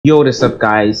Yo, what's up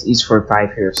guys,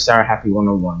 East45 here,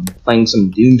 sarahappy1012, playing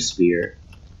some Doomspire.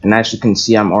 And as you can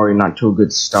see, I'm already not to a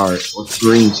good start with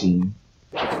green team.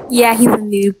 Yeah, he's a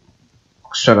noob.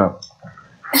 Shut up.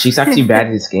 She's actually bad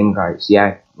at this game, guys.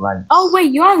 Yeah, like... Oh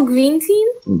wait, you're on green team?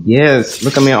 Yes,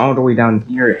 look at me all the way down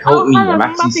here. Help me, I'm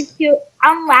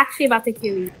actually about to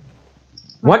kill you.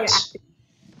 What?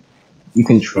 You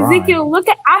can try. Ezekiel, look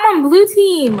at... I'm on blue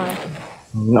team.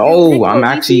 No, Ezekiel, I'm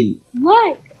actually...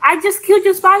 Look, I just killed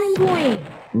your spawning point.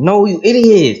 No, you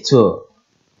idiot.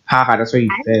 Haha, that's why you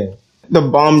failed. The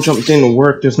bomb jumped in to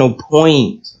work, there's no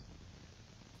point.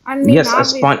 I mean, yes, I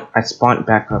spawned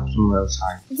back up somewhere else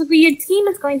high. Ezekiel, your team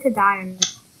is going to die.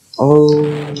 Oh,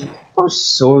 or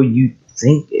so you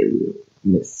think it will,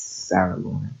 Miss Sarah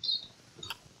Lawrence.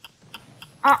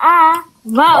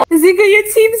 Wow. Ezekiel, your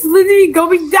team is literally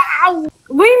going down.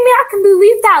 What do you mean I can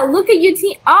believe that? Look at your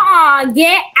team.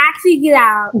 Get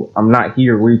out. I'm not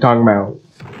here. What are you talking about?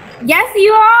 Yes,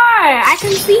 you are. I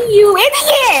can see you,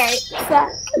 idiot.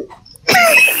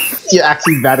 You're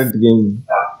actually bad at the game.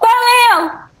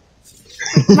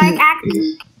 Like,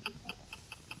 actually.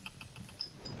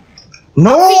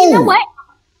 No. Okay, you know what?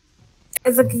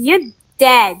 It's like, you're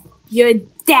dead. You're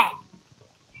dead.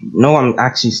 No, I'm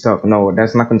actually stuck. No,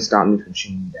 that's not gonna stop me from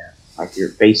shooting you down. Like, your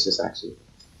face is actually...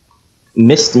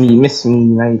 Missed me,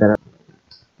 now you gotta...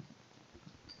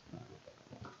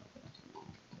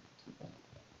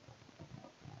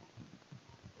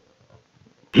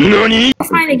 NANI? I was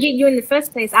trying to get you in the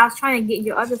first place. I was trying to get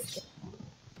your other stuff.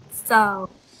 So,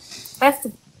 first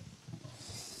of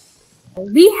all,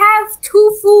 we have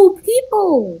 2 full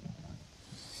people.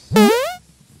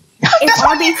 It's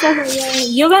all they said.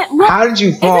 You're gonna, how did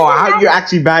you fall? How you're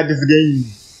actually bad at this game?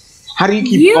 How do you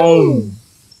keep falling?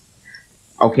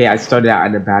 Okay, I started out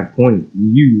at a bad point.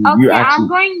 You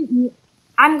actually...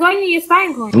 I'm going to your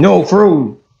spine point. No, for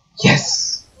real.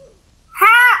 Yes.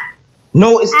 Ha!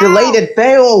 No, it's delayed. It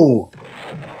failed.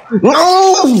 No!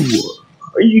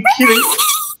 Are you kidding?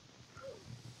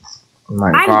 Oh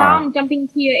my God. I'm bomb jumping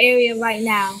to your area right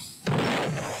now.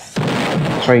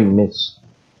 That's why you missed.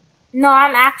 No,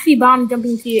 I'm actually bomb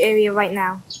jumping to your area right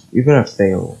now. You're gonna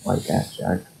fail like that,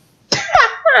 Jack.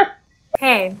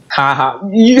 Hey. Haha,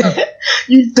 you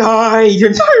died.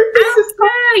 Your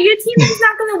team is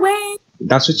not gonna win.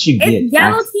 That's what you get.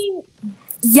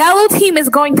 Yellow team is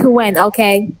going to win,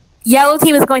 okay? Yellow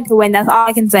team is going to win, that's all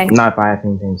I can say. Not if I have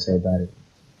anything to say about it.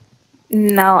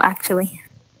 No, actually.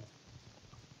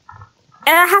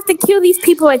 And I have to kill these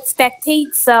people at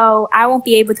spectate, so I won't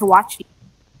be able to watch you.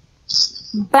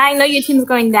 But I know your team is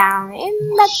going down,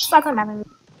 and that's not gonna matter.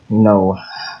 No.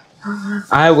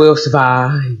 I will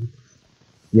survive.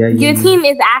 Yeah, your team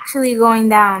is actually going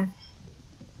down.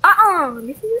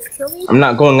 Did you just kill me? I'm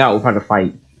not going out without a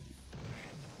fight.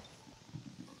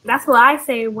 That's what I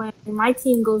say when my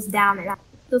team goes down and I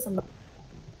kill somebody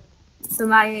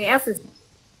else's.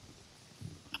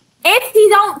 If he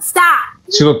don't stop.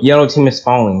 See, look, yellow team is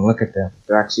falling. Look at them.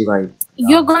 They're actually like...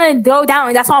 You're gonna go down,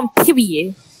 and that's on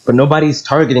period. But nobody's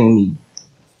targeting me.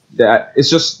 It's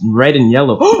just red and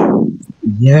yellow.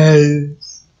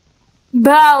 Yes.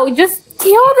 Bro, just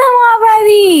kill them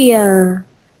already.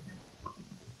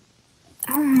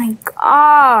 Oh my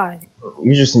God.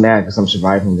 You're just mad because I'm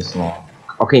surviving this long.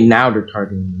 Okay, now they're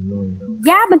targeting me.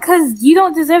 Yeah, because you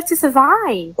don't deserve to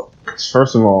survive.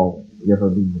 First of all, you have to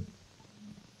leave.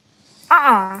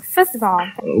 First of all.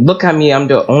 Look at me, I'm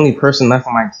the only person left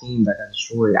on my team that got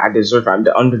destroyed. I deserve it. I'm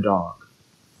the underdog.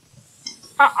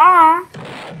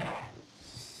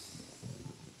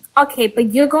 Okay,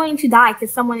 but you're going to die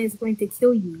because someone is going to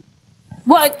kill you.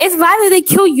 Well, it's rather they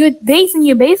kill your base and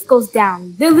your base goes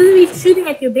down. They're literally shooting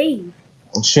at your base.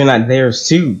 I'm shooting at theirs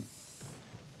too.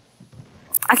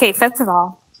 Okay, first of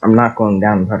all. I'm not going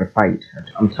down without a fight.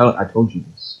 I told you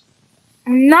this.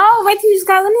 No, wait till you just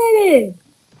got eliminated.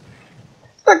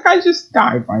 That guy just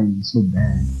died by me so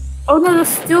bad. Oh no, they're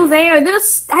still there.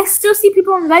 I still see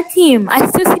people on that team. I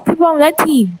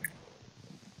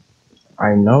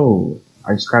know.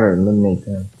 I just gotta eliminate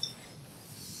them.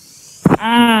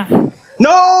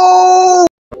 No!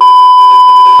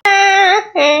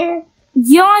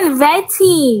 You're on red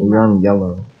team. You're on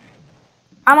yellow.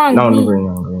 I'm on green. No, green,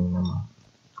 on green. No.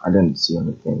 I didn't see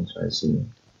anything, so I see it.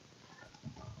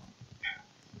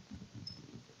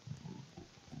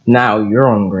 Now you're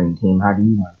on green team. How do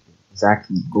you like it?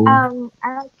 Exactly. Go.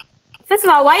 First of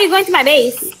all, why are you going to my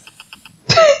base?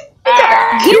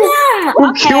 Get him!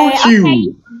 Who killed you?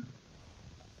 Okay.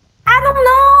 I don't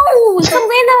know. Some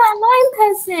random annoying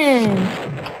person.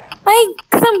 Like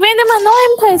some random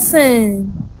annoying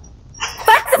person.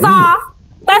 First of all.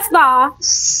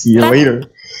 See you later.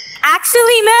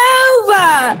 Actually, move!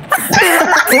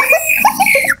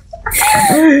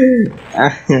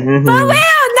 For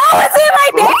real, no one's in my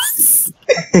base!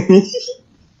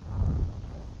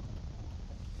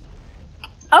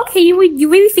 Okay, you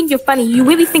really think you're funny. You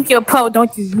really think you're a pro,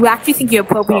 don't you? You actually think you're a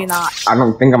pro, but you're not. I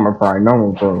don't think I'm a pro. I know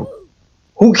I'm a pro.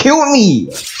 Who killed me?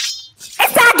 It's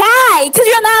that guy, because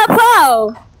you're not a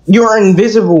pro. You're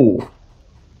invisible.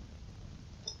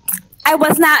 I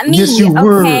was not me, yes, you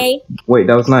were. Okay? Wait,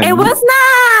 that was not It was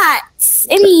not!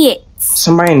 Idiot.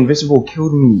 Somebody invisible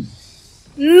killed me.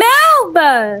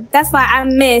 Melba! That's why I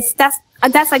missed. That's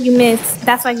why you missed.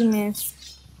 That's why you missed.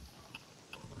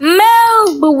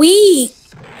 Melba, weak.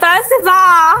 First of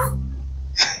all,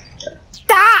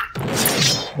 stop.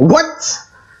 What?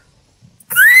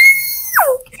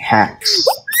 Hacks.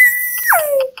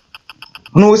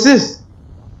 No, what's this?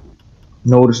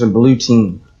 No, there's a blue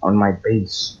team on my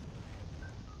base.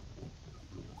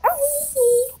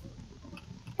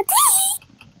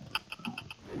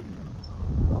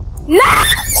 No!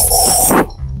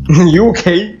 You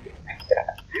okay?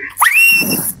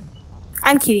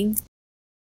 I'm kidding.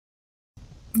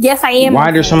 Yes, I am. Why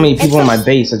are there so many people on my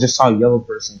base? I just saw a yellow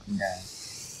person come down.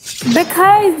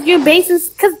 Because your base is...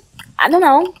 Because, I don't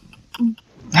know.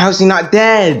 How is he not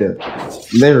dead?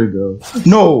 There we go.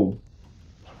 No!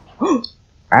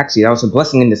 Actually, that was a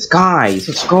blessing in disguise.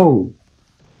 Let's go.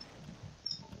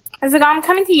 It's like, I'm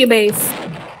coming to your base.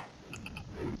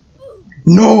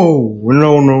 No!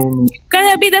 No. You're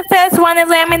gonna be the first one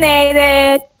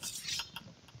eliminated.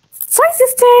 Sorry,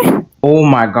 sister. Oh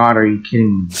my god, are you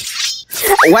kidding me?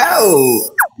 Wow!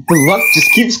 The luck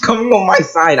just keeps coming on my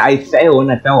side. I fail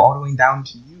and I fell all the way down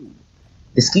to you.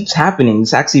 This keeps happening.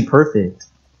 It's actually perfect.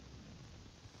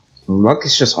 The luck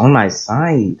is just on my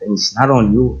side and it's not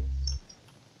on you.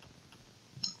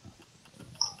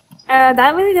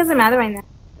 That really doesn't matter right now.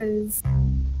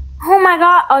 Oh my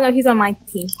god. Oh no, he's on my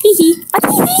team.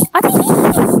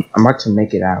 I'm about to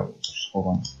make it out. Hold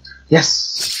on.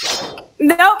 Yes!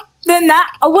 Nope, they're not.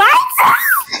 What?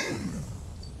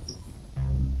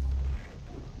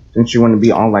 Don't you want to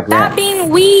be on like that? Stop being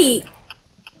weak.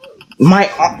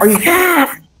 Are you?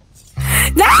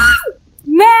 No!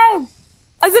 No!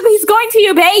 As if he's going to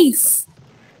your base.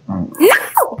 No!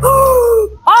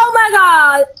 Oh my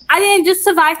god! I didn't just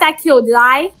survive that kill, did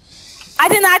I? I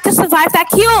did not just survive that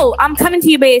kill. I'm coming to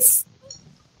your base.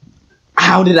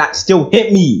 How did that still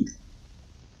hit me?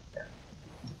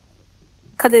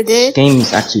 Cause it did. This game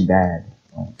is actually bad.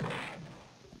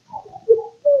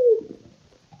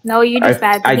 No, you're just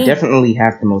bad at the game. I definitely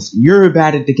have the most. You're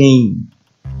bad at the game.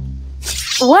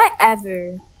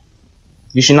 Whatever.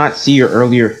 You should not see your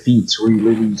earlier feats where you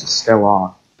literally just fell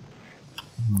off.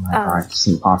 Oh my god, it's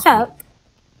impossible.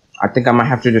 I think I might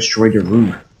have to destroy the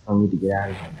roof for me to get out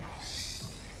of here.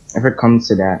 If it comes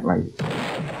to that, like,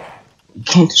 you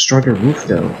can't destroy the roof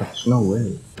though. There's no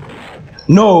way.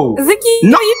 No. Vicky,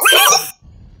 no.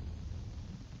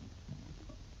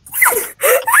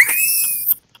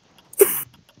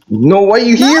 No, why are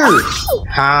you here?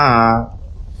 Ha.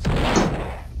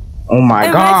 Oh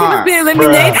my god.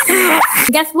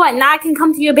 Guess what? Now I can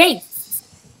come to your base.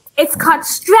 It's called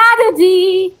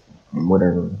strategy.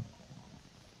 Whatever.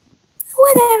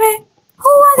 Whatever.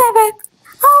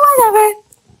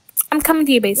 I'm coming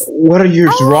to your base. What are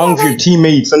wrong with your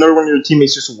teammates? Another one of your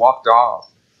teammates just walked off.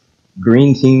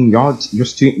 Green team, your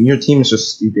team is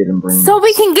just stupid and brainless. So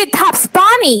we can get top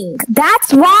spawning.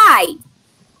 That's why.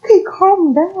 Okay,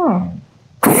 calm down.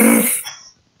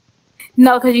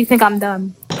 No, because you think I'm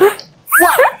dumb. What?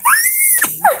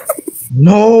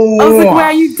 No. I was like, where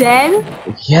are you dead?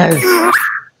 Yes.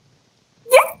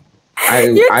 Yeah.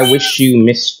 I wish you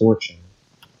misfortune.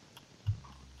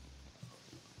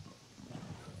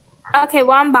 Okay,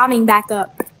 well, I'm bombing back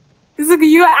up. It's like,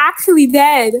 you're actually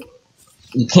dead.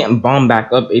 You can't bomb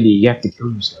back up, idiot. You have to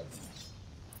kill yourself.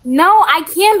 No, I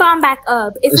can bomb back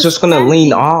up. It's just gonna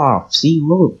lean off. See,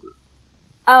 look.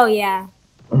 Oh, yeah.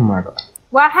 Oh my god.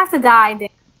 Well, I have to die then.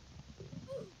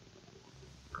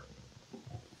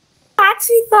 I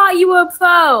actually thought you were a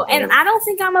pro, and I don't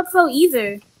think I'm a pro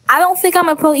either.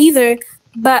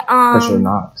 But, Because you're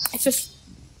not. It's just...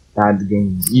 Bad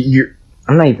game.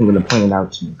 I'm not even gonna point it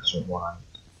out to you because you're blind.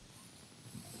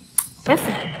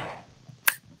 Listen.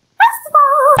 First of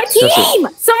all, a team!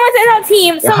 Someone's in our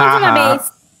team. Someone's in our base.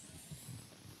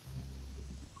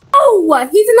 Oh,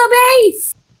 he's in the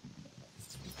base.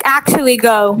 Actually,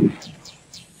 go.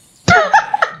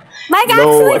 Like,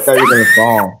 no, I thought you were gonna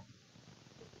fall.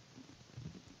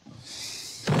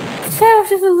 Sheriff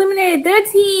just eliminated their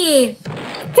team.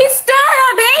 He's still in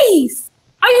our base.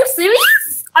 Are you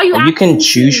serious? Are you? You can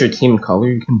choose your team color.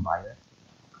 You can buy it.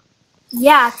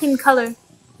 Yeah, team color.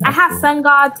 I have Sun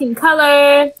God, team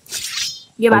color.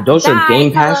 You're about those to are die,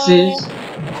 game color. passes?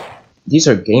 These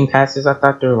are game passes? I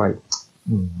thought they were like...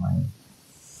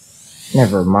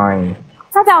 Never mind. I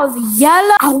thought that was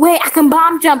yellow. Oh wait, I can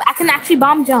bomb jump. I can actually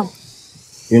bomb jump.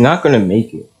 You're not gonna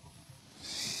make it.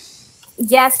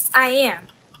 Yes, I am.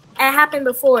 It happened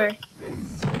before.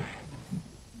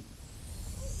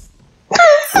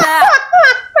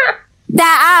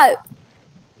 That up.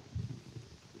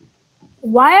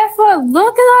 Why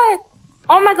look at that.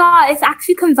 Oh my god, it's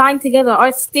actually combined together.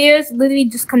 Our stairs literally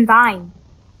just combined.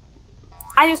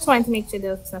 I just wanted to make sure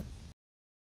there was some.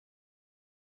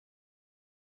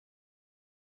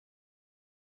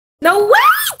 No,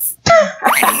 wait!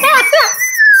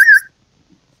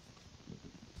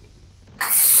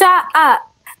 Shut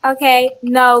up. Okay,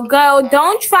 no, go.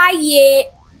 Don't try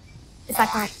it. It's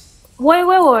not gonna.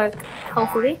 Will work.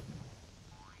 Hopefully.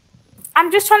 I'm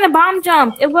just trying to bomb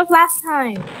jump. It worked last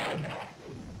time.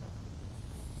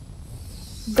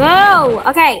 Go.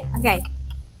 Okay.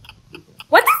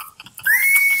 What the?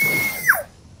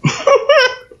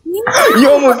 You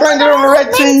almost turned it on the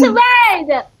red team.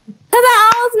 Red. Cause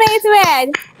I almost made it to red.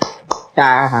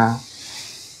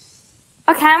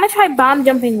 Okay, I'm gonna try bomb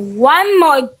jumping one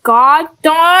more god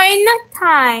darn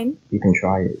time. You can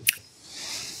try it.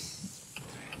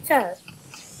 Sure.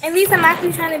 At least I'm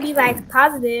actually trying to be like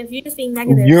positive. You're just being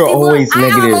negative. You're always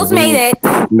negative. I almost made it.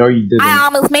 No, you didn't. I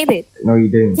almost made it. No, you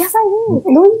didn't. Yes, I did.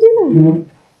 No, you didn't.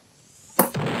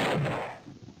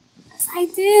 Yes, I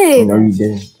did. No, you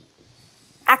didn't.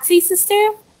 Actually,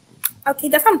 sister. Okay,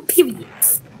 that's on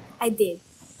periods. I did.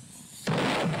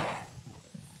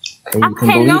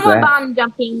 Okay, no more bomb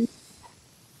jumping.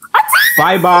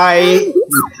 Bye-bye. Actually,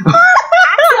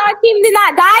 our team did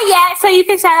not die yet, so you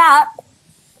can shut up.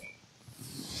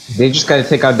 They just gotta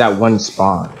take out that one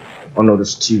spawn. Oh no,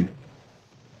 there's two.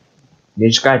 They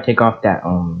just gotta take off that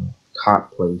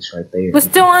top place right there. We're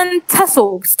still on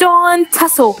tussle.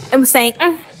 And we're saying,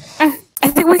 I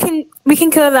think we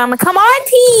can kill them. Come on,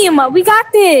 team. We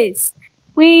got this.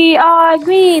 We are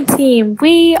green team.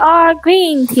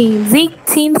 Zeke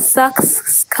team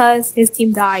sucks because his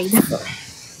team died.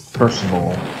 First of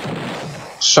all,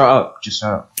 shut up. Just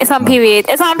shut up. It's on period.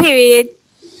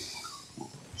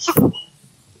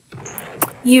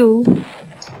 You.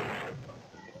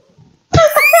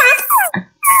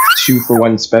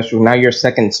 2-for-1 special. Now your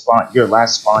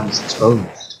last spawn is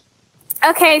exposed.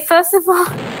 Okay, first of all,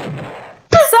 someone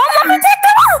protect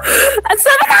them!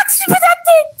 Someone actually protect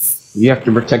it! You have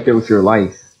to protect it with your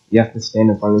life. You have to stand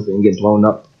in front of it and get blown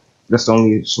up. That's the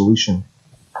only solution.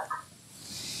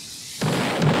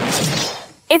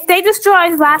 If they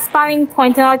destroy his last spawning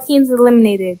point, then our team's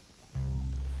eliminated.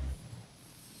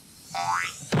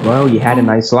 Well, you had a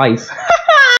nice life.